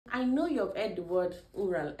I know you've heard the word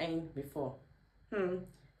Hoor Al Ayn before.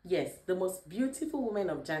 Yes, the most beautiful woman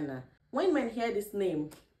of Jannah. When men hear this name,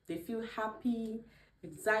 they feel happy,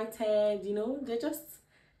 excited, they're just,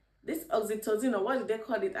 this oxytocin, or what do they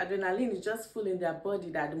call it, adrenaline, is just full in their body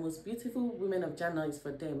that the most beautiful women of Jannah is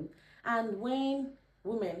for them. And when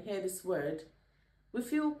women hear this word, we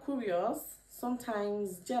feel curious,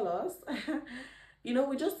 sometimes jealous.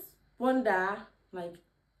 We just wonder, like,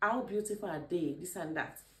 how beautiful are they, this and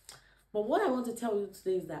that. But what I want to tell you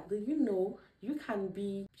today is that, do you know you can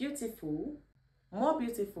be beautiful, more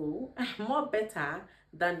better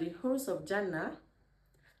than the Hoors of Jannah?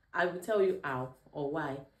 I will tell you how or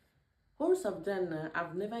why. Hoors of Jannah,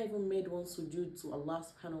 I've never even made one sujood to Allah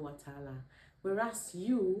subhanahu wa ta'ala. Whereas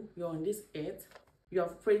you're on this earth, you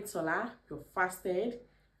have prayed salah, you've fasted,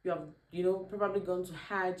 you have, probably gone to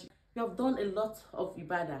Hajj, you have done a lot of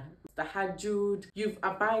ibadah, tahajjud, you've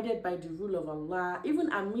abided by the rule of Allah.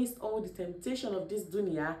 Even amidst all the temptation of this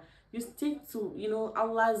dunya, you stick to,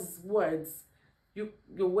 Allah's words.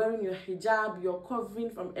 You're wearing your hijab, you're covering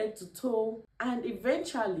from head to toe. And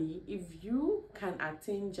eventually, if you can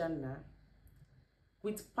attain Jannah,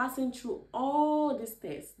 with passing through all these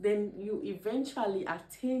tests, then you eventually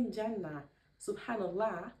attain Jannah.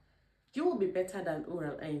 Subhanallah, you will be better than Hoor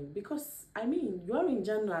Al Ayn, because you're in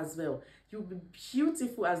Jannah as well. You'll be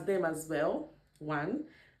beautiful as them as well. One.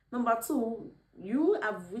 Number two, you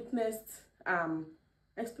have witnessed,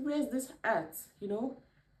 experienced this earth,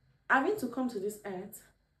 having to come to this earth,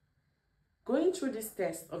 going through this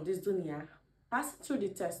test of this dunya, passing through the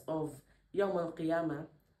test of Yawm Al Qiyamah,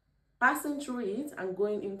 passing through it and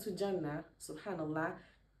going into Jannah. Subhanallah,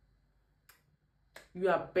 you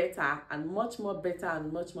are better and much more better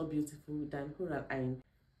and much more beautiful than Hoor Al Ayn.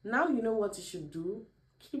 Now you know what you should do.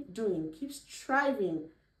 Keep doing, keep striving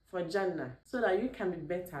for Jannah so that you can be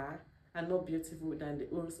better and more beautiful than the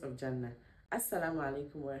Hoors of Jannah. Assalamu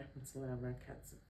alaikum wa rahmatullahi wa barakatuh.